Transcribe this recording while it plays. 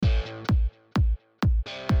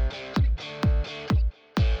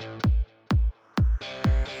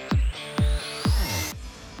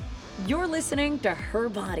You're listening to Her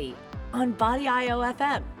Body on Body IO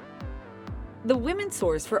FM, the women's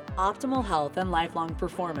source for optimal health and lifelong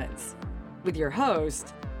performance, with your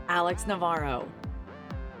host, Alex Navarro.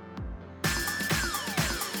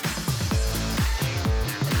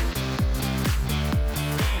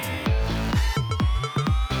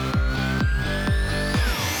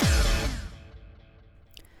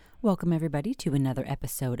 Welcome, everybody, to another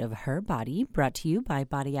episode of Her Body, brought to you by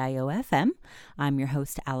Body IO FM. I'm your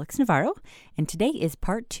host, Alex Navarro, and today is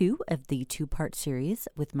part 2 of the 2-part series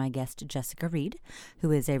with my guest, Jessica Reed,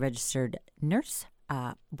 who is a registered nurse,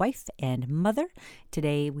 wife, and mother.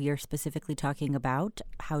 Today, we are specifically talking about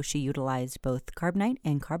how she utilized both Carb Nite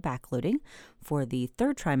and carb backloading for the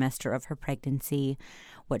 3rd trimester of her pregnancy,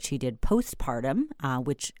 what she did postpartum,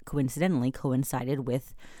 which coincidentally coincided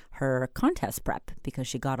with her contest prep because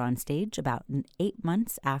she got on stage about 8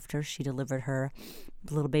 months after she delivered her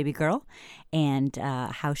little baby girl, and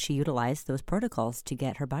how she utilized those protocols to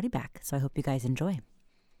get her body back. So I hope you guys enjoy.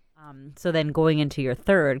 So then going into your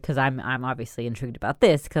 3rd, because I'm obviously intrigued about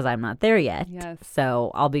this because I'm not there yet. Yes.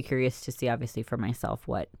 So I'll be curious to see, obviously, for myself,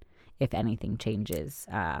 what, if anything, changes.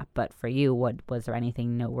 But for you, was there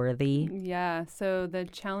anything noteworthy? Yeah. So the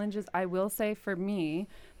challenges, I will say for me,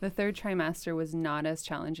 the 3rd trimester was not as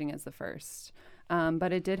challenging as the 1st.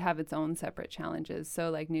 But it did have its own separate challenges.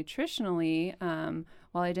 So like nutritionally,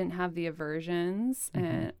 while I didn't have the aversions,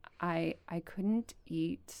 and I couldn't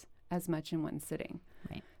eat as much in one sitting.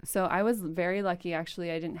 Right. So I was very lucky, actually.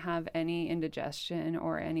 I didn't have any indigestion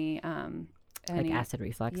or any like acid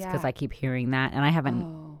reflux, because Yeah. I keep hearing that, and I haven't.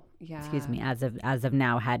 Oh, yeah. Excuse me, as of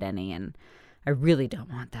now, had any, and I really don't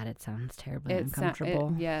want that. It sounds terribly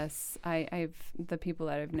uncomfortable. Yes, I've the people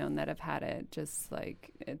that I've known that have had it, just like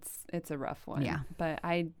it's a rough one. Yeah. But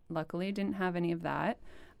I luckily didn't have any of that,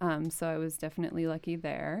 so I was definitely lucky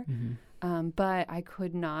there. But I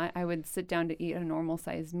could not. I would sit down to eat a normal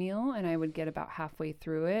size meal, and I would get about halfway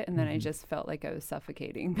through it, and then I just felt like I was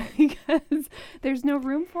suffocating because there's no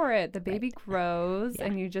room for it. The baby grows,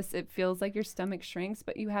 and it feels like your stomach shrinks,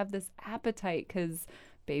 but you have this appetite because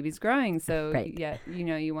baby's growing. So yeah,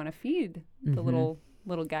 you want to feed the little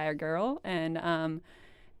guy or girl, and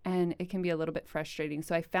it can be a little bit frustrating.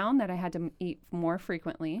 So I found that I had to eat more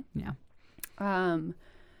frequently. Yeah.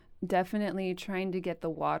 Definitely trying to get the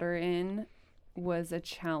water in was a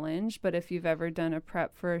challenge, but if you've ever done a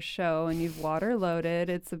prep for a show and you've water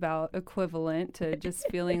loaded, it's about equivalent to just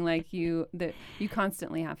feeling like you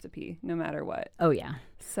constantly have to pee no matter what. Oh yeah.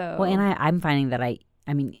 So well, and I'm finding that I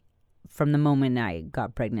mean, from the moment I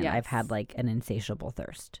got pregnant, Yes. I've had like an insatiable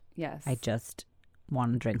thirst. Yes. I just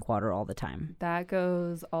want to drink water all the time. That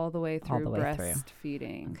goes all the way through the way through.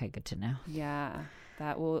 breastfeeding. Okay, good to know. Yeah.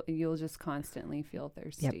 You'll just constantly feel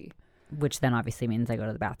thirsty. Which then obviously means I go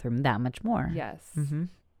to the bathroom that much more. Yes.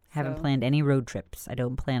 Haven't planned any road trips. I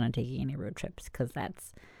don't plan on taking any road trips because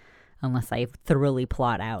unless I thoroughly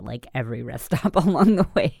plot out like every rest stop along the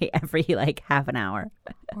way, every like half an hour.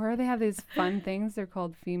 Or they have these fun things. They're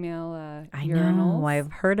called female I urinals. know.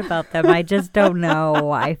 I've heard about them. I just don't know.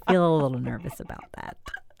 I feel a little nervous about that.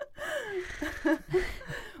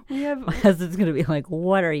 My husband's going to be like,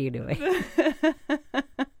 what are you doing?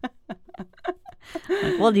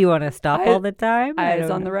 Like, well, do you want to stop all the time? Eyes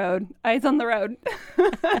on the road. Eyes on the road.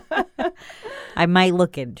 I might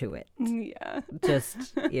look into it. Yeah.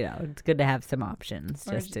 Just, it's good to have some options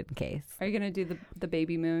just in case. Are you going to do the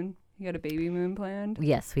baby moon? You got a baby moon planned?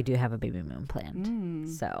 Yes, we do have a baby moon planned.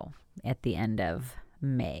 So at the end of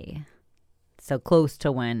May. So close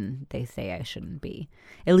to when they say I shouldn't be,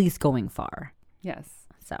 at least going far. Yes.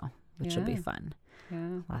 So, which will be fun.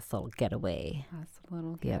 Yeah. Last little getaway.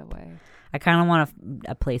 Getaway. I kind of want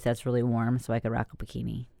a place that's really warm so I could rock a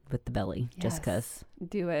bikini with the belly. Yes. Just because.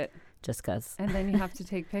 Do it. Just because. And then you have to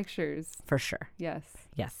take pictures. For sure. Yes.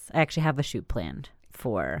 Yes. I actually have a shoot planned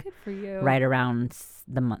for Good for you. right around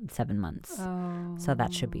 7 months. Oh. So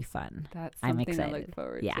that should be fun. That's I'm something excited. I look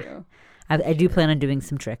forward to. I do plan on doing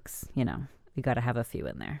some tricks. We got to have a few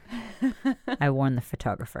in there. I warned the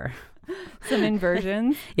photographer. Some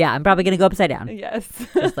inversions. Yeah, I'm probably going to go upside down. Yes.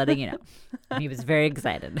 Just letting you know. He was very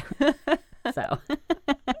excited. So.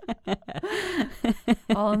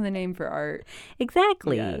 All in the name for art.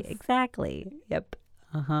 Exactly. Yes. Exactly. Yep.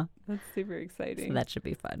 Uh-huh. That's super exciting. So that should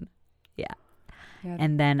be fun. Yeah. Yeah.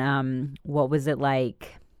 And then what was it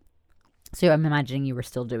like? So I'm imagining you were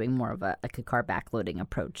still doing more of a carb backloading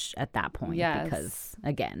approach at that point. Yes. Because,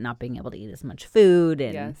 again, not being able to eat as much food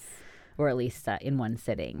and Yes. or at least in one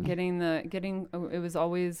sitting. It was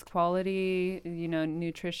always quality,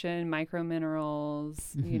 nutrition, micro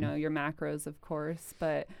minerals, your macros, of course,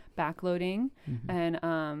 but backloading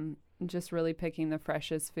and just really picking the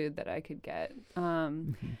freshest food that I could get.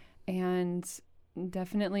 And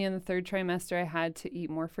definitely in the 3rd trimester, I had to eat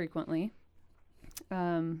more frequently.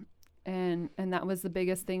 And that was the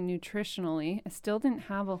biggest thing nutritionally. I still didn't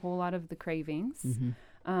have a whole lot of the cravings.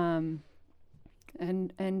 And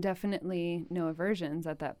definitely no aversions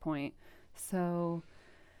at that point. So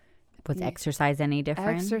was exercise any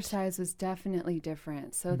different? Exercise was definitely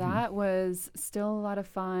different. So that was still a lot of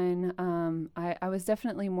fun. I was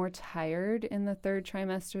definitely more tired in the 3rd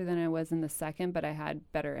trimester than I was in the 2nd, but I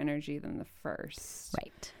had better energy than the 1st.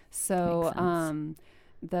 Right. So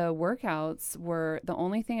the workouts were the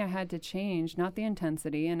only thing I had to change, not the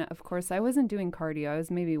intensity. And of course, I wasn't doing cardio. I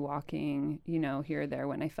was maybe walking, here or there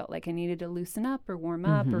when I felt like I needed to loosen up or warm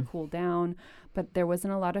up or cool down. But there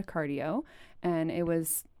wasn't a lot of cardio, and it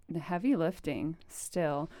was the heavy lifting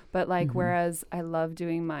still. But whereas I loved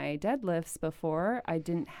doing my deadlifts before, I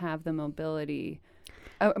didn't have the mobility.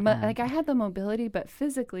 I had the mobility, but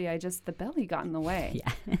physically, the belly got in the way.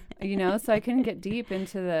 Yeah. So I couldn't get deep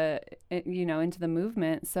into the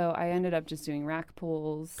movement. So I ended up just doing rack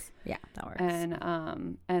pulls. Yeah, that works.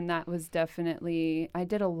 And that was definitely, I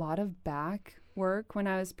did a lot of back work when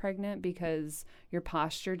I was pregnant because your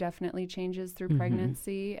posture definitely changes through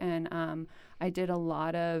pregnancy. And I did a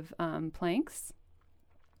lot of planks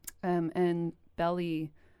and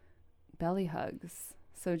belly hugs.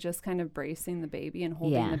 So just kind of bracing the baby and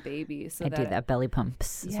holding the baby. So I do that, belly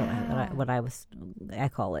pumps. Yeah. So I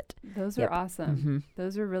call it. Those are awesome.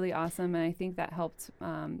 Those are really awesome. And I think that helped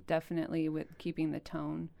definitely with keeping the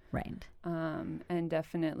tone. Right. And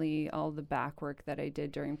definitely all the back work that I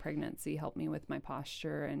did during pregnancy helped me with my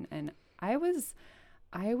posture. And I was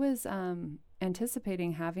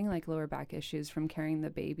anticipating having lower back issues from carrying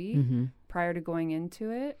the baby prior to going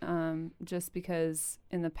into it. Just because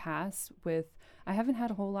in the past I haven't had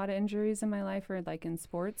a whole lot of injuries in my life or in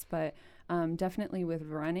sports, but definitely with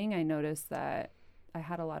running, I noticed that I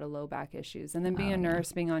had a lot of low back issues. And then being a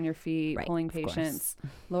nurse, being on your feet, pulling patients,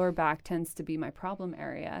 lower back tends to be my problem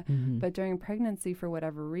area. But during pregnancy, for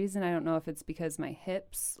whatever reason, I don't know if it's because my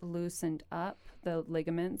hips loosened up, the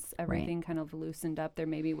ligaments, everything kind of loosened up. There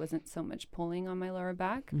maybe wasn't so much pulling on my lower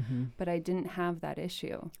back, but I didn't have that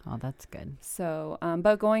issue. Oh, that's good. So,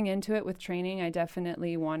 but going into it with training, I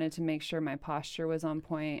definitely wanted to make sure my posture was on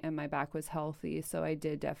point and my back was healthy. So I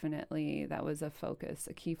did definitely, that was a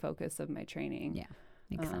key focus of my training. Yeah.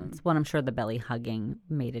 Makes sense. Well, I'm sure the belly hugging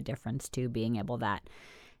made a difference too, being able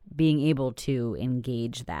to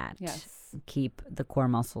engage that. Yes. Keep the core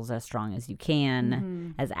muscles as strong as you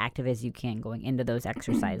can, as active as you can going into those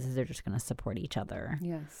exercises. They're just going to support each other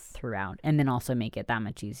throughout. And then also make it that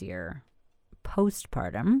much easier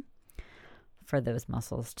postpartum for those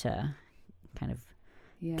muscles to kind of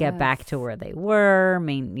get back to where they were.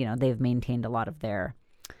 They've maintained a lot of their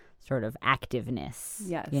sort of activeness.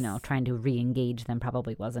 Yes. Trying to re-engage them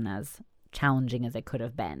probably wasn't as challenging as it could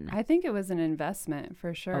have been. I think it was an investment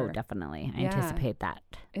for sure. Oh, definitely. I anticipate that.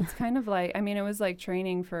 It's kind of it was like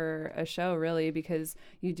training for a show, really, because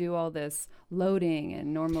you do all this loading,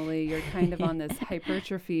 and normally you're kind of on this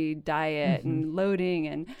hypertrophy diet and loading,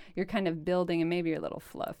 and you're kind of building, and maybe you're a little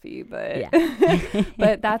fluffy, but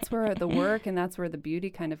but that's where the work and that's where the beauty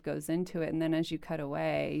kind of goes into it. And then as you cut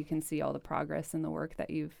away, you can see all the progress in the work that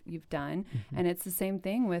you've done. And it's the same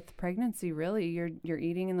thing with pregnancy, really. You're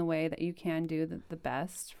eating in the way that you can do the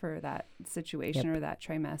best for that situation or that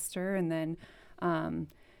trimester. And then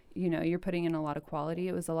you're putting in a lot of quality.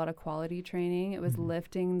 It was a lot of quality training. It was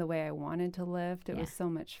lifting the way I wanted to lift. It was so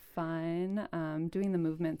much fun, doing the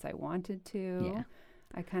movements I wanted to. Yeah.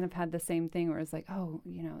 I kind of had the same thing where it's like, oh,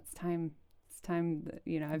 it's time.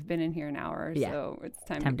 I've been in here an hour, so it's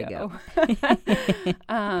time to go.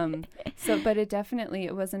 But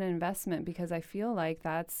it was an investment, because I feel like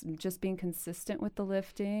that's just being consistent with the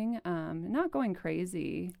lifting, not going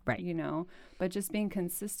crazy, but just being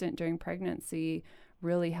consistent during pregnancy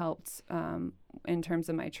really helped in terms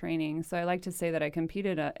of my training. So I like to say that I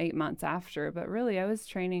competed 8 months after, but really I was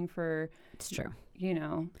training for, it's true.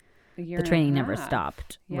 A year. The training and a never half.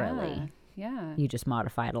 stopped, really. Yeah. You just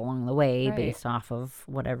modified along the way based off of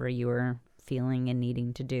whatever you were feeling and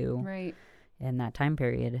needing to do in that time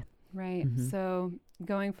period. Right. So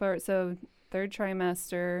going forward, 3rd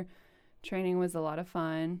trimester, training was a lot of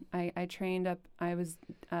fun. I trained up, I was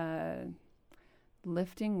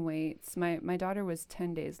lifting weights. My daughter was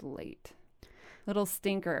 10 days late. Little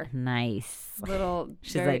stinker. Nice.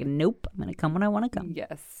 She's like, nope, I'm going to come when I want to come.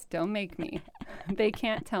 Yes. Don't make me. They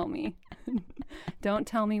can't tell me. Don't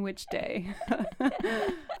tell me which day.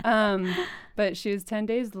 But she was 10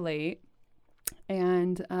 days late.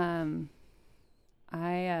 And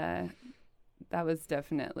that was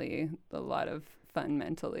definitely a lot of fun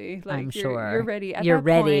mentally. Like, I'm sure. You're ready at You're that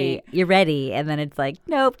ready. point. You're ready. And then it's like,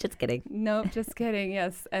 nope, just kidding. Nope, just kidding.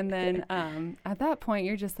 Yes. And then at that point,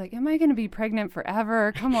 you're just like, am I going to be pregnant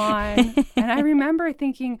forever? Come on. And I remember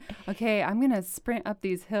thinking, okay, I'm going to sprint up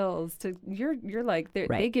these hills to, you're like,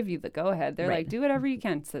 they give you the go ahead. They're like, do whatever you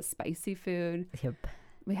can. It's a spicy food. Yep.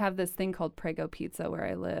 We have this thing called Prego pizza where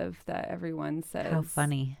I live that everyone says. How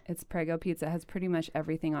funny. It's Prego pizza. It has pretty much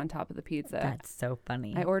everything on top of the pizza. That's so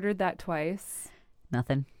funny. I ordered that twice.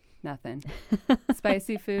 Nothing.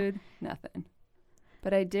 Spicy food, nothing.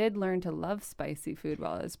 But I did learn to love spicy food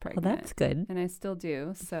while I was pregnant. Well, that's good. And I still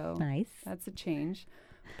do. So nice. That's a change.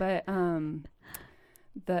 But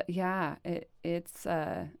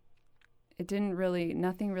it didn't really,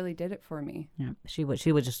 nothing really did it for me. Yeah. She was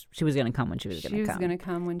going to come when she was going to come. She was going to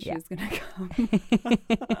come when she was going to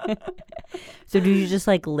come. So did you just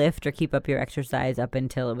like lift or keep up your exercise up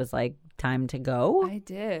until it was like time to go? I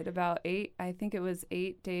did. I think it was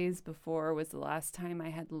 8 days before was the last time I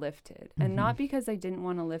had lifted. And not because I didn't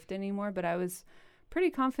want to lift anymore, but I was pretty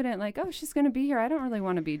confident, like, oh, she's going to be here. I don't really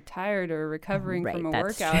want to be tired or recovering from a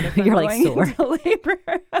workout if You're I'm like going sore. into labor.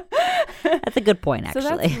 That's a good point, actually.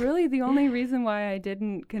 So that's really the only reason why I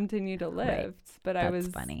didn't continue to lift. Right. But that's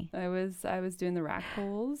funny. I was doing the rack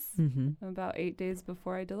pulls about 8 days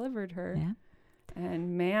before I delivered her. Yeah.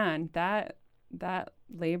 And man, that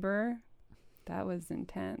labor, that was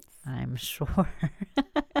intense. I'm sure.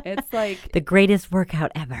 It's like the greatest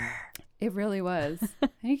workout ever. It really was.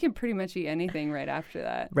 You can pretty much eat anything right after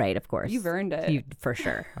that. Right, of course. You've earned it. For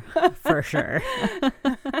sure. For sure.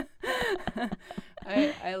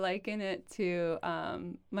 I liken it to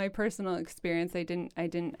my personal experience. I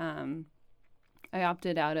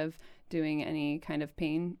opted out of doing any kind of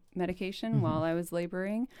pain medication while I was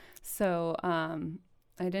laboring. So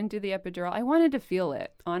I didn't do the epidural. I wanted to feel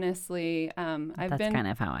it, honestly.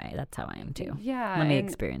 That's how I am too. Yeah. Let me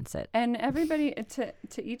experience it. And everybody, to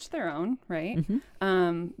each their own, right?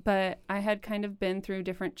 But I had kind of been through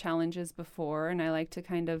different challenges before, and I like to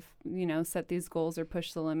kind of, set these goals or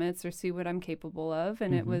push the limits or see what I'm capable of.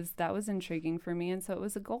 And that was intriguing for me. And so it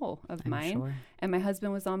was a goal of mine. Sure. And my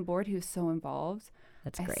husband was on board. He was so involved.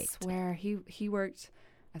 That's great. I swear he worked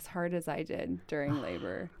as hard as I did during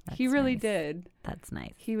labor. He really did. That's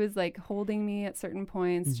nice. He was like holding me at certain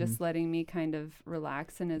points, just letting me kind of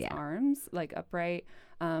relax in his arms, like upright.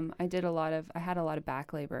 I had a lot of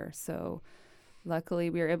back labor. So luckily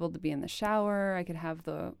we were able to be in the shower. I could have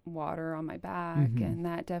the water on my back, and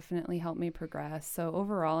that definitely helped me progress. So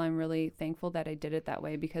overall, I'm really thankful that I did it that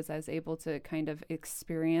way because I was able to kind of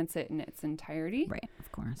experience it in its entirety. Right, of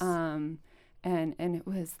course. And it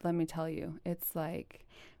was, let me tell you, it's like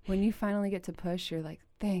when you finally get to push, you're like,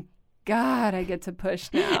 thank God I get to push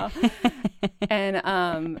now.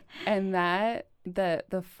 and that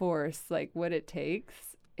the force, like what it takes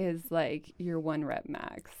is like your 1 rep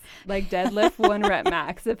max, like deadlift 1 rep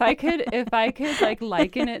max. If I could like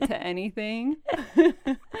liken it to anything. It's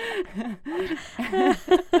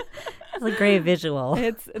a great visual.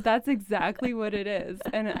 That's exactly what it is.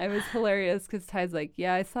 And it was hilarious because Ty's like,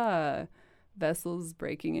 yeah, I saw vessels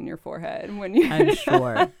breaking in your forehead when you I'm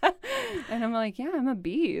sure. And I'm like, yeah, I'm a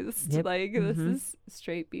beast. Yep. Like this is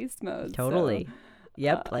straight beast mode. Totally. So,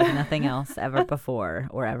 Yep, like nothing else ever before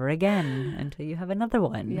or ever again until you have another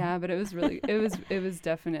one. Yeah, but it was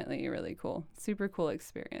definitely really cool. Super cool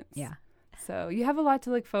experience. Yeah. So you have a lot to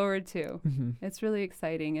look forward to. It's really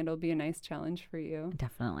exciting. It'll be a nice challenge for you.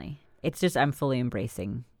 Definitely. It's just I'm fully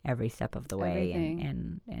embracing every step of the way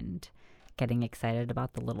and getting excited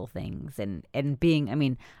about the little things and being, I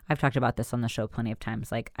mean, I've talked about this on the show plenty of times.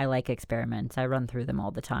 Like I like experiments. I run through them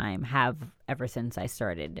all the time, have ever since I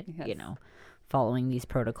started, following these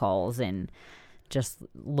protocols and just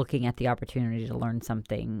looking at the opportunity to learn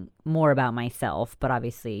something more about myself. But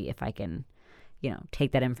obviously if I can,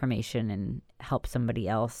 take that information and help somebody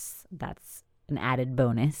else, that's an added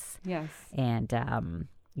bonus. Yes. And,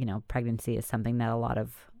 pregnancy is something that a lot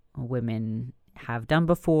of women have done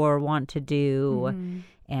before, want to do.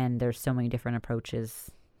 And there's so many different approaches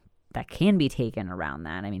that can be taken around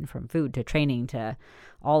that. I mean, from food to training to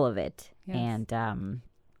all of it. Yes. And,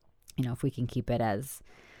 if we can keep it as,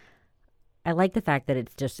 I like the fact that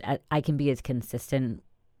it's just, I can be as consistent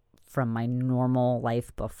from my normal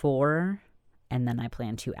life before and then I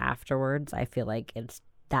plan to afterwards. I feel like it's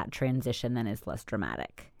that transition then is less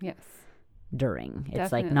dramatic. Yes. During. It's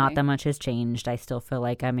Definitely. Like not that much has changed. I still feel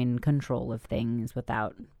like I'm in control of things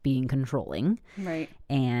without being controlling. Right.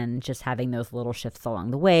 And just having those little shifts along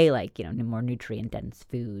the way, like, more nutrient dense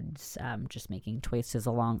foods, just making choices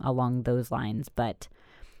along those lines. But,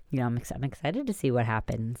 I'm excited to see what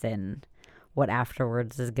happens and what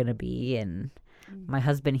afterwards is going to be. And my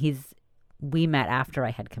husband, we met after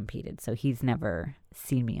I had competed, so he's never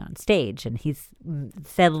seen me on stage, and he's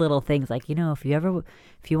said little things like,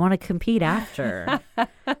 if you want to compete after,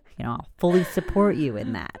 I'll fully support you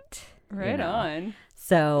in that. Right on.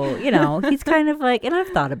 So, he's kind of like, and I've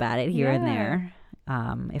thought about it here and there.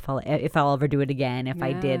 If I'll ever do it again, if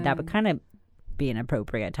I did, that would kind of be an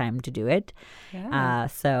appropriate time to do it. Yeah.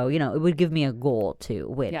 So, it would give me a goal too,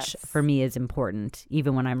 which for me is important.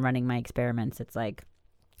 Even when I'm running my experiments, it's like,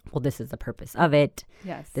 well, this is the purpose of it.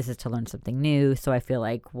 Yes. This is to learn something new. So I feel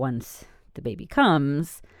like once the baby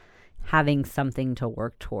comes, having something to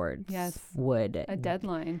work towards would... A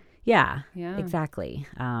deadline. Yeah, exactly.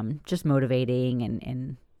 Just motivating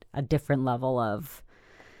and a different level of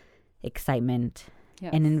excitement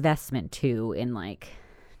and investment too in like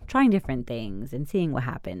trying different things and seeing what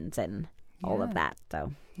happens and all of that.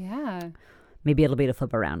 So maybe it'll be to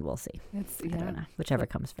flip around. We'll see. I don't know. Whichever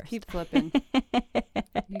comes first. Keep flipping.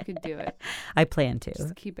 You could do it. I plan to.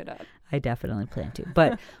 Just keep it up. I definitely plan to.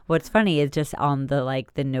 But what's funny is just on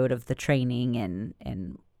the note of the training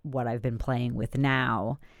and what I've been playing with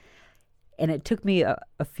now. And it took me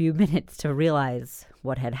a few minutes to realize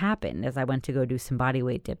what had happened as I went to go do some body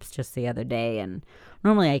weight dips just the other day. And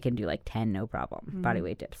normally I can do like 10, no problem. Body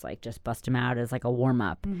weight dips, like just bust them out as like a warm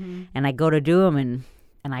up. And I go to do them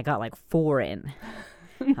and I got like 4 in.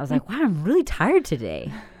 I was like, wow, I'm really tired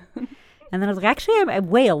today. And then I was like, actually, I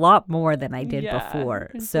weigh a lot more than I did before.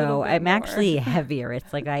 So I'm actually heavier.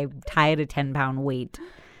 It's like I tied a 10-pound weight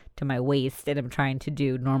to my waist and I'm trying to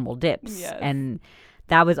do normal dips. Yes. And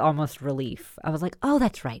that was almost relief. I was like, oh,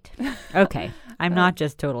 that's right. Okay. I'm not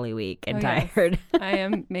just totally weak and tired. I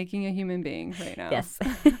am making a human being right now. Yes.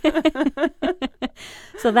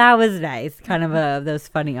 So that was nice. Kind of those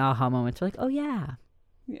funny aha moments. You're like, oh, yeah.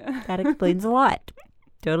 Yeah. That explains a lot.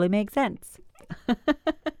 Totally makes sense.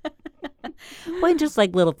 Well, and just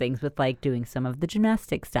like little things with like doing some of the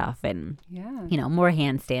gymnastic stuff and, more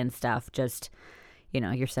handstand stuff. Just,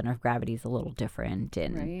 your center of gravity is a little different.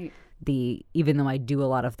 And even though I do a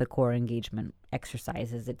lot of the core engagement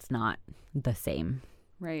exercises, it's not the same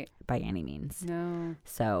by any means. No.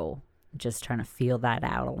 So just trying to feel that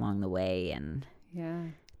out along the way and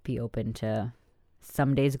be open to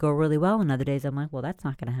some days go really well and other days I'm like, well, that's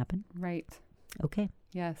not going to happen. Right. Okay.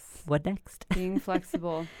 Yes. What next? Being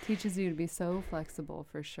flexible teaches you to be so flexible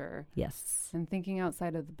for sure. Yes. And thinking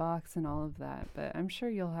outside of the box and all of that. But I'm sure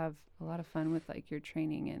you'll have a lot of fun with like your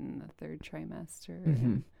training in the 3rd trimester.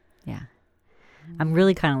 Mm-hmm. Yeah. I'm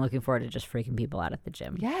really kind of looking forward to just freaking people out at the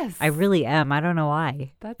gym. Yes. I really am. I don't know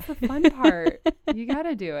why. That's the fun part. You got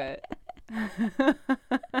to do it. I'm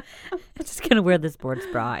just going to wear this sports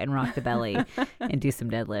bra and rock the belly and do some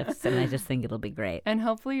deadlifts. And I just think it'll be great. And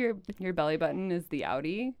hopefully your belly button is the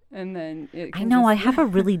outie. And then I know I have a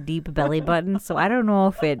really deep belly button. So I don't know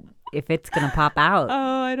if it's going to pop out.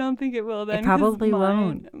 Oh, I don't think it will then. It probably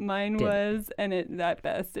won't. Mine was, and at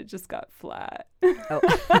best, it just got flat. Oh.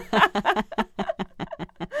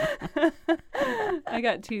 I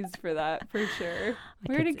got teased for that, for sure.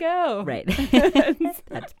 Where'd it go? Right.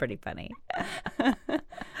 That's pretty funny.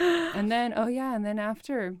 And then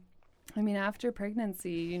after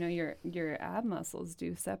pregnancy, your ab muscles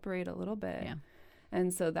do separate a little bit. Yeah.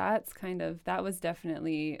 And so that was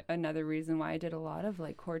definitely another reason why I did a lot of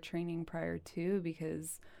like core training prior to,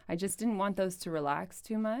 because I just didn't want those to relax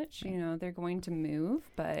too much. They're going to move,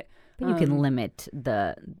 but you can limit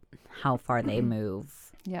how far they move.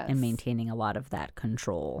 Yes. And maintaining a lot of that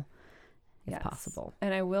control if possible.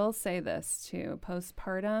 And I will say this too,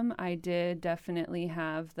 postpartum, I did definitely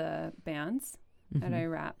have the bands that I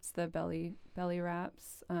wrapped, the belly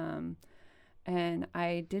wraps. And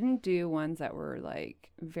I didn't do ones that were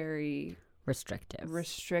like very restrictive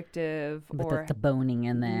or the boning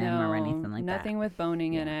in them or anything like that. Nothing with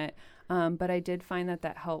boning in it. But I did find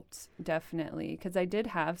that helped definitely, because I did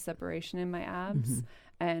have separation in my abs.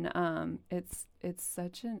 And it's so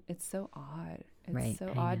odd. It's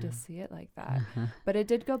so odd to see it like that. But it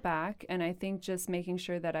did go back, and I think just making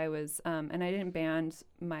sure that I was, and I didn't band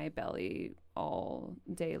my belly all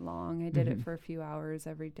day long. I did it for a few hours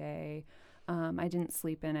every day. I didn't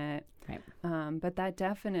sleep in it. Right. But that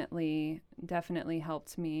definitely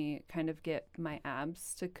helped me kind of get my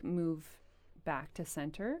abs to move back to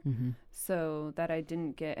center so that I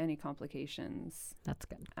didn't get any complications. That's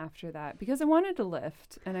good. After that, because I wanted to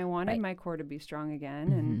lift and I wanted my core to be strong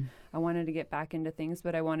again and I wanted to get back into things,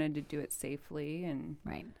 but I wanted to do it safely. And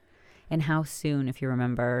And how soon, if you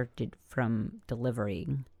remember, from delivery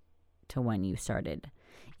to when you started,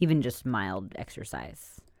 even just mild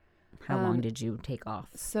exercise? How long did you take off?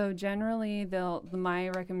 So generally, my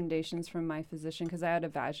recommendations from my physician, because I had a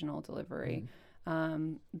vaginal delivery,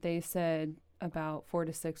 they said about 4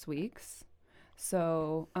 to 6 weeks.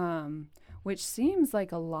 So, which seems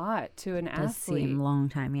like a lot to an athlete. Does seem a long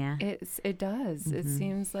time, yeah. It does. It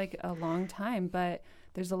seems like a long time, but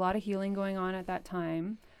there's a lot of healing going on at that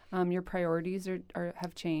time. Your priorities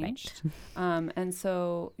have changed. Right. And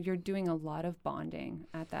so you're doing a lot of bonding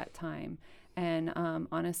at that time. And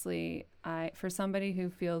honestly, for somebody who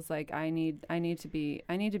feels like I need to be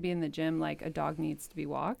in the gym like a dog needs to be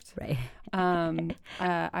walked. Right.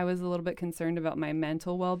 I was a little bit concerned about my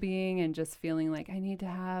mental well-being and just feeling like I need to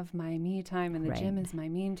have my me time, and the gym is my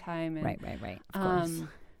me time. And, right. Of course.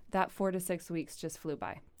 That 4 to 6 weeks just flew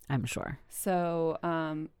by. I'm sure. So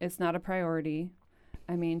it's not a priority.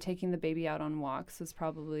 I mean, taking the baby out on walks was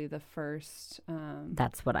probably the first.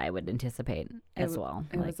 That's what I would anticipate as well.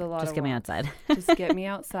 It was a lot. Just get me outside. Just get me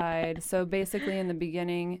outside. So basically, in the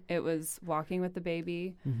beginning, it was walking with the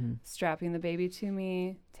baby, strapping the baby to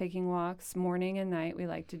me, taking walks morning and night. We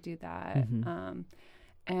like to do that.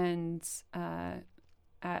 And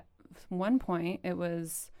at one point, it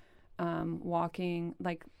was walking.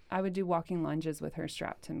 Like I would do walking lunges with her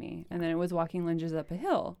strapped to me, and then it was walking lunges up a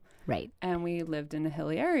hill. Right. And we lived in a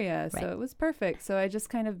hilly area, so it was perfect. So I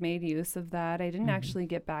just kind of made use of that. I didn't actually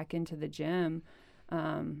get back into the gym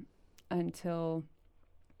until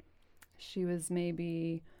she was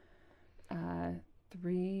maybe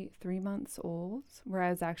 3 months old, where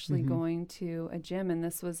I was actually going to a gym. And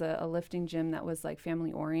this was a lifting gym that was like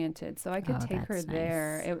family oriented. So I could take her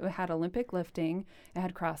there. It had Olympic lifting. It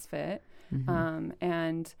had CrossFit.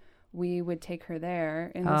 And we would take her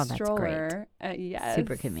there in the stroller. Yes.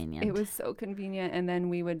 Super convenient. It was so convenient. And then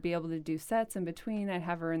we would be able to do sets in between. I'd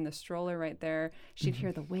have her in the stroller right there. She'd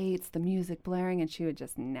hear the weights, the music blaring, and she would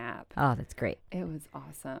just nap. Oh, that's great. It was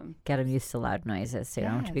awesome. Get them used to loud noises so you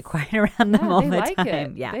don't have to be quiet around them all the time. They like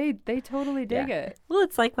it. Yeah. They totally dig it. Well,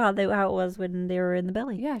 it's like how it was when they were in the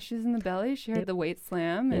belly. Yeah, she was in the belly. She heard the weight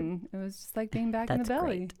slam, and it was just like being back in the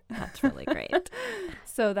belly. Great. That's really great.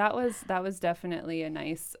 So that was definitely a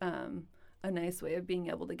nice way of being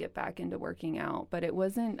able to get back into working out. But it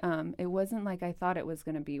wasn't like I thought it was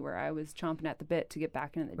going to be, where I was chomping at the bit to get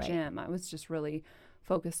back into the gym. I was just really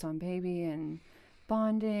focused on baby and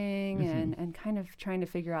bonding and kind of trying to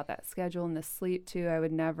figure out that schedule, and the sleep too. I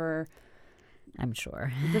would never. I'm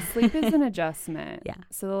sure. The sleep is an adjustment. Yeah.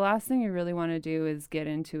 So the last thing you really want to do is get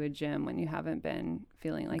into a gym when you haven't been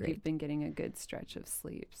feeling like you've been getting a good stretch of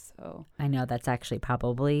sleep. So I know that's actually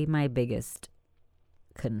probably my biggest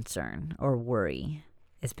concern or worry,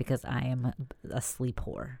 is because I am a sleep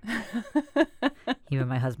whore. Even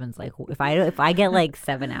my husband's like, if I get like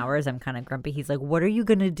 7 hours, I'm kind of grumpy. He's like, what are you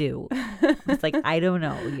gonna do? It's like, I don't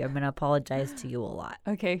know. I'm gonna apologize to you a lot.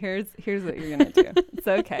 Okay, here's what you're gonna do. It's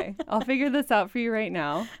okay. I'll figure this out for you right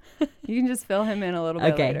now. You can just fill him in a little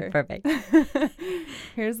bit later. Okay, perfect.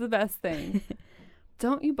 Here's the best thing.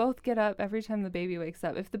 Don't you both get up every time the baby wakes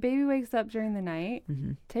up? If the baby wakes up during the night,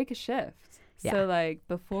 take a shift. Yeah. So like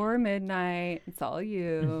before midnight, it's all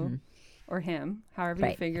you or him, however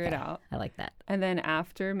you figure it out. I like that. And then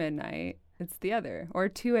after midnight, it's the other, or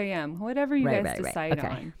 2 a.m., whatever you guys decide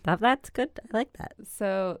on. That's good. I like that.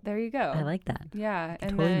 So there you go. I like that. Yeah. I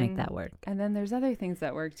can totally make that work. And then there's other things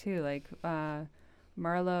that work too. Like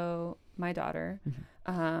Marlo, my daughter,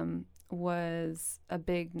 was a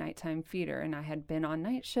big nighttime feeder, and I had been on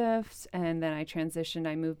night shifts, and then I transitioned.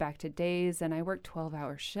 I moved back to days, and I worked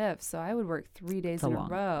 12-hour shifts. So I would work 3 days in a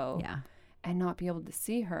row and not be able to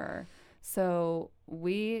see her. So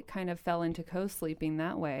we kind of fell into co-sleeping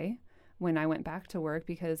that way when I went back to work,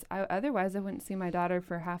 because otherwise I wouldn't see my daughter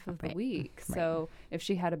for half of the week. So if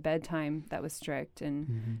she had a bedtime that was strict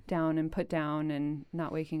and down and put down and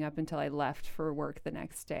not waking up until I left for work the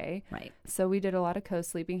next day. Right. So we did a lot of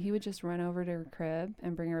co-sleeping. He would just run over to her crib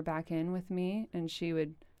and bring her back in with me, and she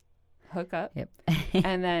would hook up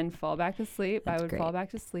and then fall back to sleep. I would fall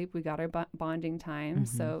back to sleep. We got our bonding time.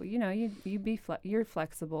 So, you're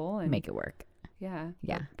flexible and make it work. Yeah.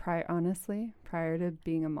 Prior to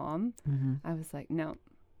being a mom, I was like, no,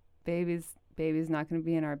 baby's not going to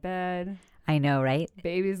be in our bed. I know, right?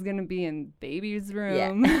 Baby's going to be in baby's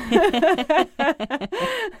room.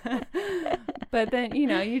 But then,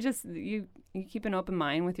 you keep an open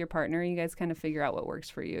mind with your partner. You guys kind of figure out what works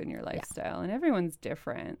for you and your lifestyle, and everyone's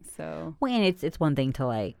different. So, well, and it's one thing to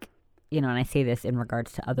like, and I say this in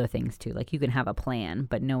regards to other things too. Like, you can have a plan,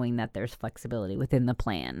 but knowing that there's flexibility within the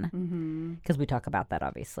plan, because we talk about that.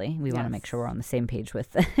 Obviously, we want to make sure we're on the same page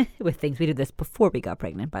with with things. We did this before we got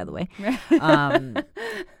pregnant, by the way.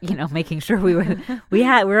 making sure we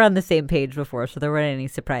were on the same page before, so there weren't any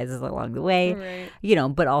surprises along the way.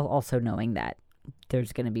 Right. But also knowing that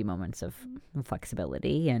there's going to be moments of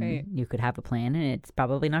flexibility, and you could have a plan, and it's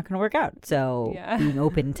probably not going to work out. So being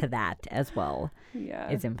open to that as well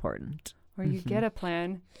is important. Or you get a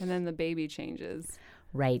plan, and then the baby changes.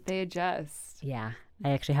 Right. They adjust. Yeah. I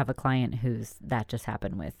actually have a client that just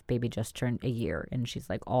happened with. Baby just turned a year, and she's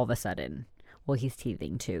like, all of a sudden, well, he's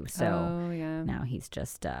teething too. So now he's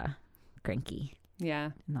just cranky.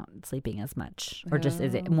 Yeah. Not sleeping as much, or just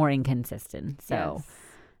is it more inconsistent. So,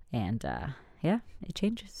 and it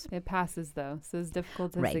changes. It passes though. So as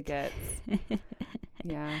difficult as it gets.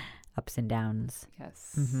 Yeah. Ups and downs.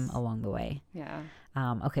 Yes. Along the way. Yeah.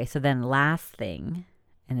 Okay. So then last thing,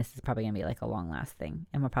 and this is probably going to be like a long last thing,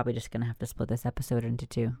 and we're probably just going to have to split this episode into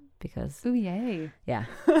two because. Ooh, yay. Yeah.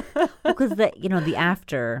 Because the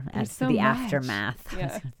aftermath.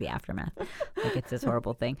 Yeah. The aftermath. Like it's this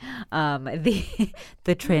horrible thing.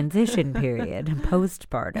 The transition period,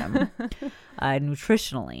 postpartum,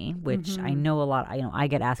 nutritionally, which I know a lot. I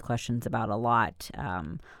get asked questions about a lot,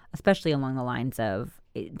 especially along the lines of.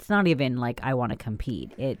 It's not even like I want to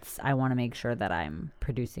compete. It's I want to make sure that I'm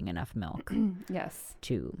producing enough milk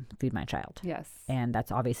to feed my child. Yes. And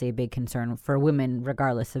that's obviously a big concern for women,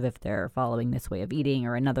 regardless of if they're following this way of eating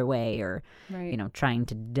or another way or, trying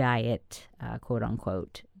to diet, quote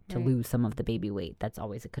unquote, to lose some of the baby weight. That's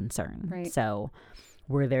always a concern. Right. So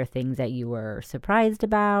were there things that you were surprised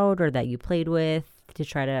about or that you played with to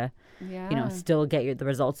try to, still get the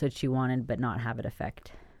results that you wanted but not have it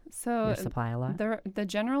affect your supply a lot? The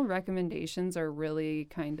general recommendations are really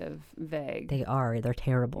kind of vague. They are. They're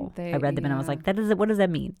terrible. I read them and I was like, what does that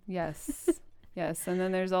mean? Yes. Yes. And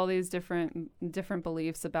then there's all these different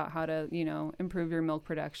beliefs about how to, improve your milk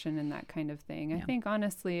production and that kind of thing. I think,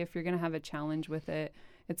 honestly, if you're going to have a challenge with it,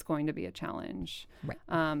 it's going to be a challenge. Right.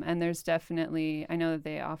 And there's definitely, I know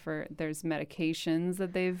that there's medications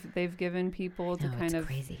that they've given people to kind of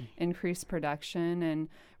increase production. And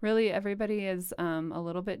really everybody is a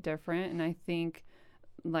little bit different. And I think,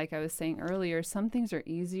 like I was saying earlier, some things are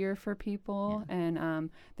easier for people and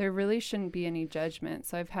there really shouldn't be any judgment.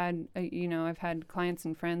 So I've had clients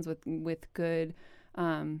and friends with good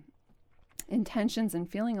intentions and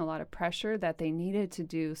feeling a lot of pressure that they needed to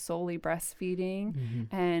do solely breastfeeding,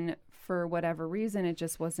 and for whatever reason it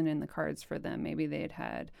just wasn't in the cards for them. Maybe they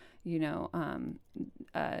had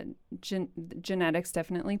genetics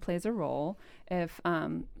definitely plays a role. If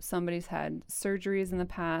somebody's had surgeries in the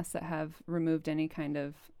past that have removed any kind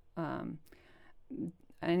of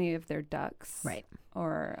any of their ducts, right,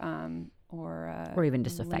 or even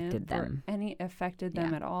just affected them. Affected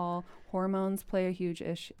them at all. Hormones play a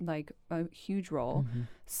huge role.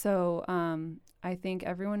 So I think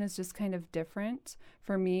everyone is just kind of different.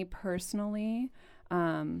 For me personally,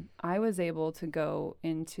 I was able to go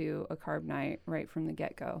into a Carb Nite right from the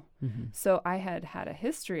get-go. So I had a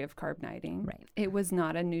history of Carb Niting. Right. It was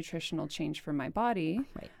not a nutritional change for my body.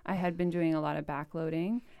 Right. I had been doing a lot of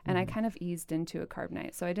backloading, and I kind of eased into a Carb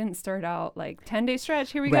Nite. So I didn't start out like 10-day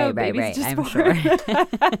stretch. Here we go, baby's just born. Sure.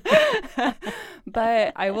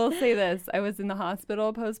 But I will say this: I was in the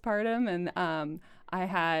hospital postpartum, and I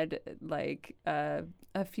had like a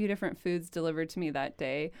few different foods delivered to me that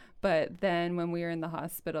day. But then when we were in the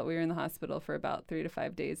hospital for about 3 to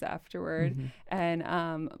 5 days afterward. And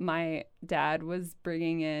my dad was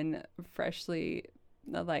bringing in freshly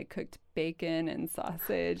cooked bacon and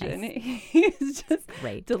sausage. Nice. And he was just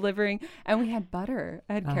delivering. And we had butter.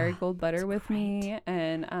 I had Kerrygold butter with me.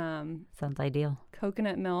 And sounds ideal.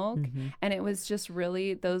 Coconut milk. And it was just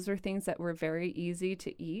really, those were things that were very easy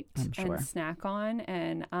to eat and snack on.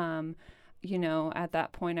 And at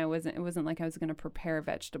that point it wasn't like I was going to prepare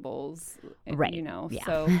vegetables,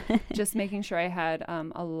 so just making sure I had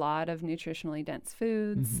a lot of nutritionally dense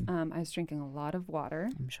foods. I was drinking a lot of water,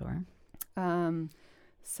 I'm sure.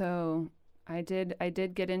 So I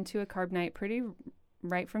did get into a Carb Nite pretty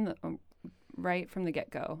right from the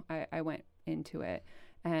get-go. I went into it,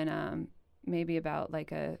 and maybe about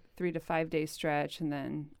like a 3 to 5 day stretch, and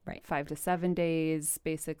then 5 to 7 days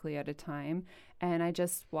basically at a time. And I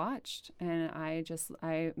just watched, and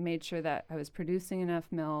I made sure that I was producing enough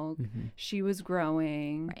milk. She was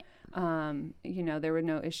growing. There were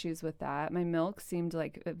no issues with that. My milk seemed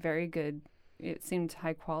like a very good. It seemed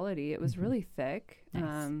high quality. It was really thick.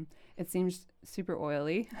 Nice. It seems super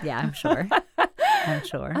oily. Yeah, I'm sure. I'm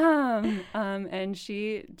sure. And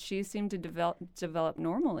she seemed to develop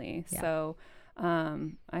normally. Yeah. So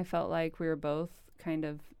I felt like we were both kind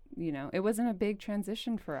of it wasn't a big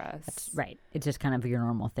transition for us. That's right. It's just kind of your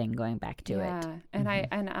normal thing going back to it. Yeah.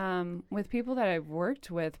 And with people that I've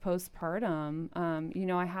worked with postpartum,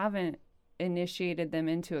 I haven't initiated them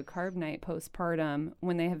into a Carb Nite postpartum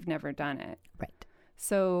when they have never done it. Right.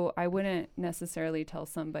 So I wouldn't necessarily tell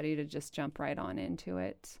somebody to just jump right on into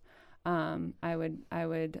it. I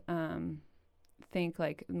would think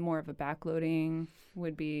like more of a backloading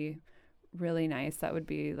would be really nice. That would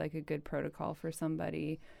be like a good protocol for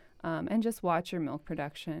somebody. And just watch your milk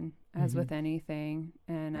production as with anything.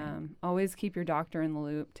 And always keep your doctor in the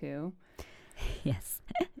loop too. Yes.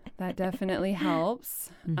 That definitely helps.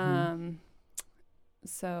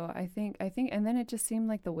 So I think, and then it just seemed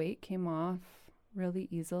like the weight came off really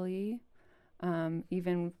easily.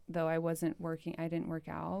 Even though I wasn't working, I didn't work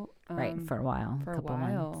out. Right. For a while. For a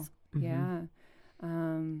while. Yeah.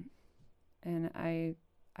 And I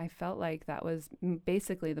felt like that was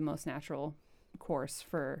basically the most natural course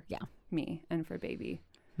for me and for baby.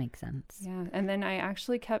 Makes sense. Yeah. And then I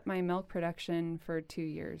actually kept my milk production for 2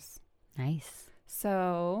 years. Nice.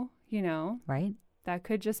 So, right. That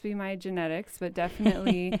could just be my genetics, but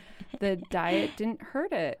definitely the diet didn't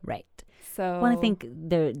hurt it. Right. So, well, I think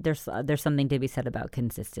there's something to be said about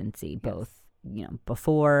consistency, both,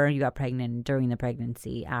 before you got pregnant, during the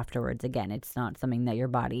pregnancy, afterwards. Again, it's not something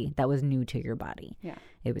that was new to your body. Yeah.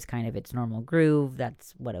 It was kind of its normal groove.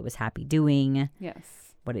 That's what it was happy doing.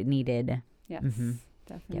 Yes. What it needed. Yes,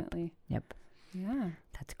 definitely. Yep. Yeah.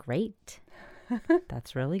 That's great.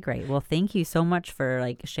 That's really great. Well, thank you so much for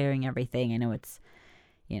sharing everything. I know it's,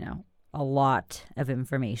 a lot of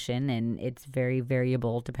information and it's very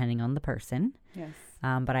variable depending on the person. Yes.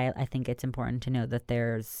 But I think it's important to know that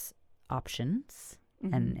there's options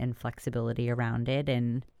and flexibility around it,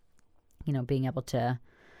 and, being able to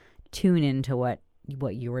tune into what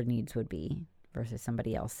your needs would be versus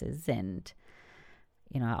somebody else's. And,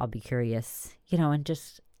 I'll be curious, and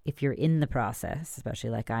just if you're in the process, especially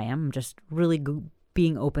like I am, just really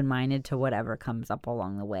being open-minded to whatever comes up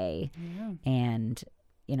along the way. Yeah. And,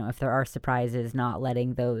 if there are surprises, not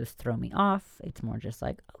letting those throw me off. It's more just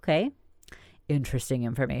like, okay, interesting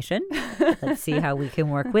information. Let's see how we can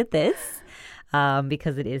work with this.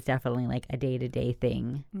 Because it is definitely like a day-to-day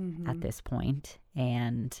thing at this point.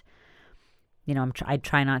 And, I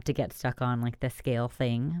try not to get stuck on like the scale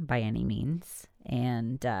thing by any means.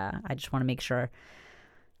 And I just want to make sure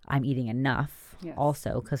I'm eating enough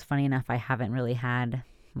also, because funny enough, I haven't really had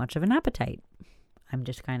much of an appetite. I'm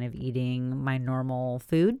just kind of eating my normal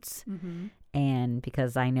foods. And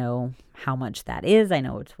because I know how much that is, I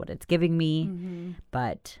know it's what it's giving me,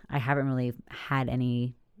 but I haven't really had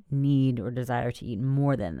any need or desire to eat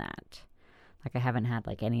more than that. Like I haven't had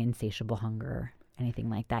like any insatiable hunger, anything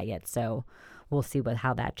like that yet. So we'll see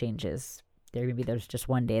how that changes. There's just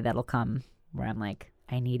one day that'll come where I'm like,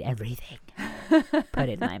 I need everything. Put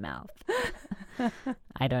it in my mouth.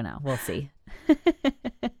 I don't know. We'll see.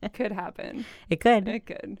 Could happen. It could. It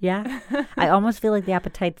could. Yeah. I almost feel like the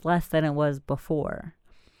appetite's less than it was before.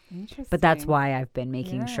 Interesting. But that's why I've been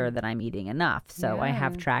making sure that I'm eating enough. So I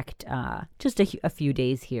have tracked just a few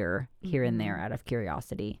days here and there out of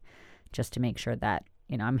curiosity, just to make sure that,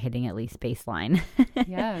 I'm hitting at least baseline.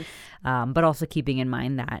 Yes. But also keeping in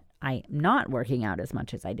mind that I'm not working out as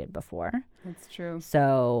much as I did before. That's true.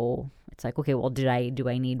 So it's like, okay, well, do I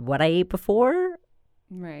need what I ate before?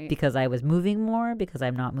 Right. Because I was moving more, because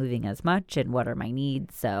I'm not moving as much, and what are my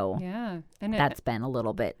needs? So and that's been a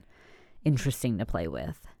little bit interesting to play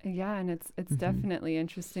with. Yeah, and it's definitely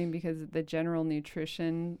interesting because the general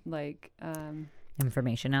nutrition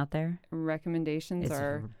information out there, recommendations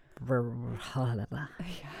are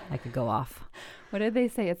I could go off. What did they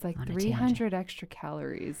say? It's like 300 extra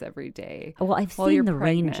calories every day. Well, I've seen the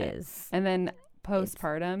ranges. And then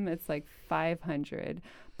postpartum, it's like 500.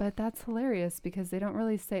 But that's hilarious because they don't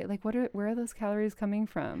really say, like, where are those calories coming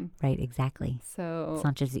from? Right, exactly. So it's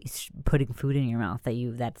not just putting food in your mouth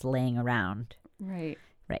that's laying around. Right.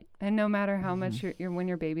 Right. And no matter how much when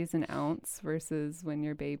your baby's an ounce versus when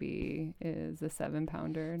your baby is a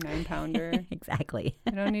 7-pounder, 9-pounder. Exactly.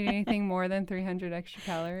 I don't need anything more than 300 extra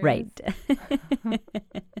calories. Right.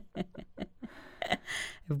 I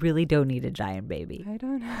really don't need a giant baby. I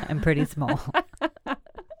don't know. I'm pretty small.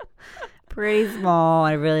 Pretty small.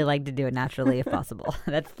 I really like to do it naturally if possible.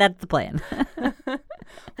 That's the plan.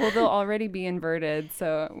 Well, they'll already be inverted,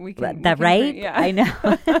 so we can. Right? Yeah, I know.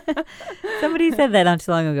 Somebody said that not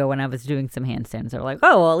too long ago when I was doing some handstands. They're like,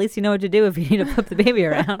 "Oh, well, at least you know what to do if you need to flip the baby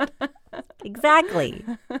around." Exactly.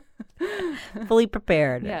 Fully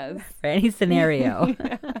prepared. Yes. For any scenario.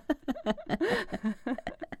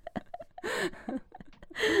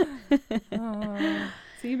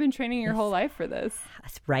 So you've been training your whole life for this.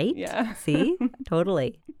 Right? Yeah. See?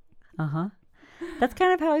 Totally. Uh-huh. That's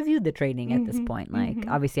kind of how I viewed the training at this point. Like,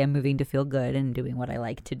 obviously I'm moving to feel good and doing what I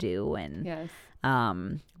like to do. And, Yes.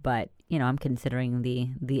 but I'm considering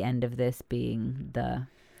the end of this being the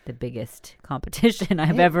biggest competition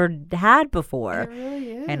I've ever had before. It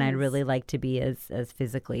really is. And I'd really like to be as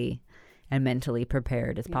physically and mentally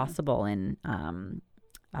prepared as possible. And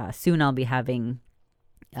soon I'll be having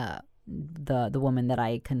the woman that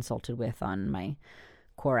I consulted with on my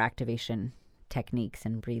core activation techniques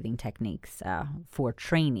and breathing techniques for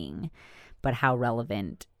training, but how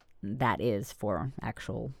relevant that is for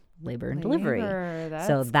actual labor and delivery.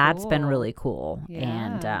 So that's been really cool.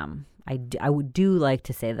 Yeah. And I do like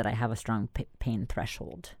to say that I have a strong pain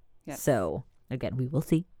threshold. Yes. So again, we will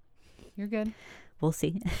see. You're good. We'll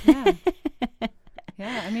see. Yeah.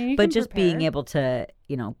 Yeah. I mean, you but can just prepare. being able to,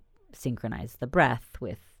 synchronize the breath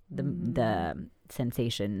with the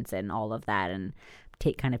sensations and all of that, and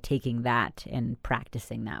taking that and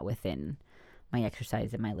practicing that within my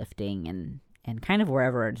exercise and my lifting and kind of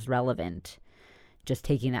wherever it's relevant, just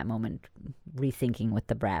taking that moment, rethinking with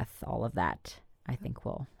the breath, all of that, I think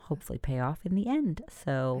will hopefully pay off in the end.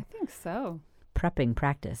 So I think so. prepping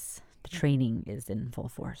practice, the training is in full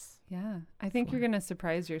force. Yeah. I think you're going to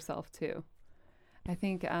surprise yourself too. I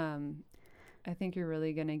think you're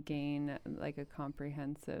really going to gain like a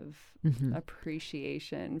comprehensive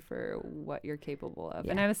appreciation for what you're capable of.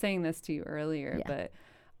 Yeah. And I was saying this to you earlier, Yeah. but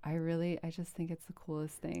I just think it's the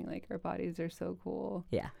coolest thing. Like our bodies are so cool.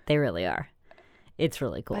 Yeah, they really are. It's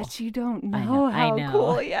really cool. But you don't I know know, how I know.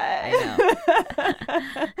 cool yet. I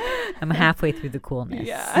know. I'm halfway through the coolness.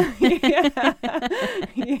 Yeah. Yeah.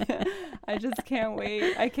 I just can't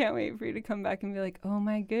wait. I can't wait for you to come back and be like, oh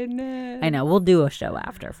my goodness. I know. We'll do a show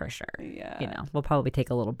after for sure. Yeah. We'll probably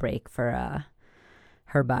take a little break for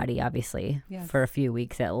her body, obviously, Yes. for a few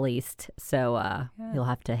weeks at least. So you'll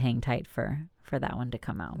have to hang tight for that one to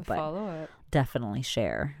come out. The But follow-up. definitely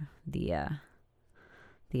share the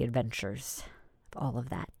adventures of all of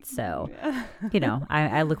that. So, Yeah.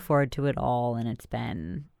 I look forward to it all, and it's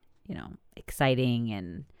been, exciting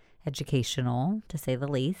and educational, to say the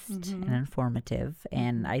least, and informative.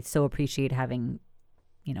 And I so appreciate having,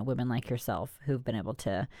 women like yourself who've been able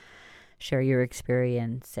to share your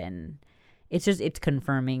experience. And it's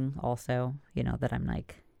confirming also, that I'm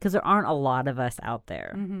like, because there aren't a lot of us out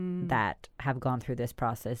there that have gone through this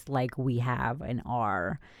process like we have and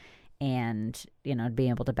are. And, being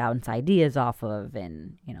able to bounce ideas off of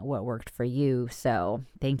and, what worked for you. So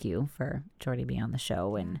thank you for joining me on the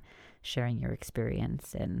show and sharing your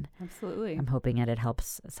experience. And Absolutely. I'm hoping that it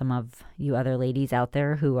helps some of you other ladies out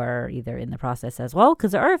there who are either in the process as well,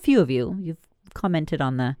 because there are a few of you. You've commented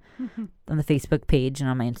on the Facebook page and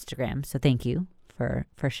on my Instagram. So thank you for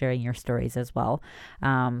sharing your stories as well.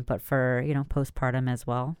 But for, postpartum as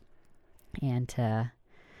well. And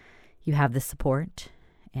you have the support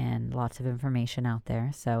and lots of information out there.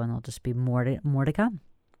 So, and there'll just be more to come.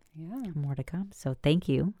 Yeah. More to come. So thank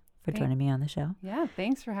you for joining me on the show. Yeah.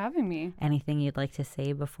 Thanks for having me. Anything you'd like to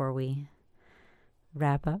say before we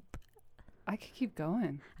wrap up? I could keep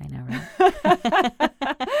going. I know, right?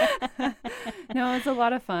 No, it's a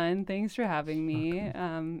lot of fun. Thanks for having me.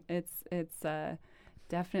 It's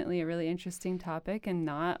definitely a really interesting topic and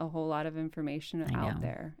not a whole lot of information out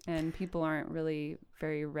there. And people aren't really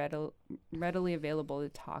very readily available to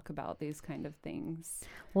talk about these kind of things.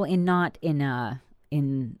 Well, and not I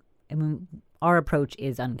mean, our approach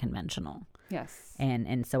is unconventional. Yes.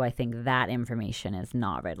 And so I think that information is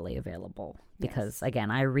not readily available because,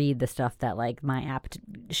 again, I read the stuff that like my app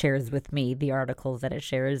shares with me, the articles that it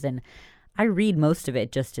shares, and I read most of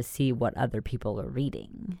it just to see what other people are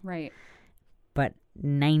reading. Right. But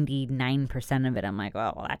 99% of it, I'm like,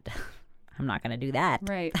 well, I'm not going to do that.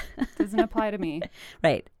 Right. Doesn't apply to me.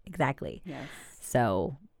 Right. Exactly. Yes.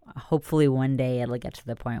 So hopefully one day it'll get to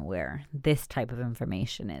the point where this type of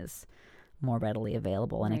information is more readily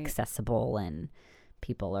available and accessible and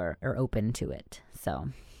people are open to it. So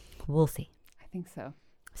we'll see. I think so.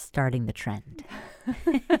 Starting the trend.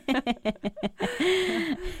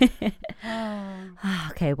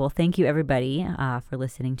 Okay, well, thank you everybody for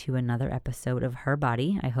listening to another episode of Her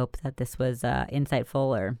Body. I hope that this was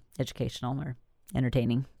insightful or educational or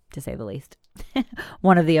entertaining, to say the least.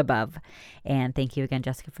 One of the above. And thank you again,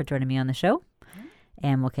 Jessica, for joining me on the show.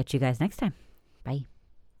 And we'll catch you guys next time. Bye.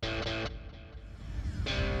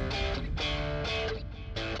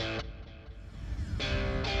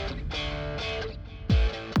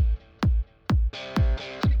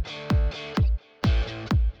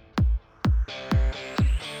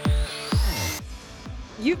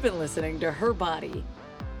 You've been listening to Her Body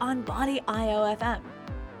on Body IOFM.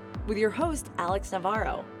 with your host, Alex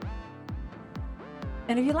Navarro.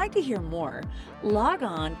 And if you'd like to hear more, log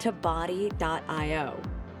on to body.io.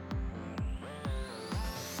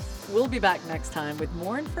 We'll be back next time with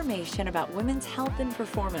more information about women's health and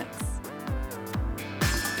performance.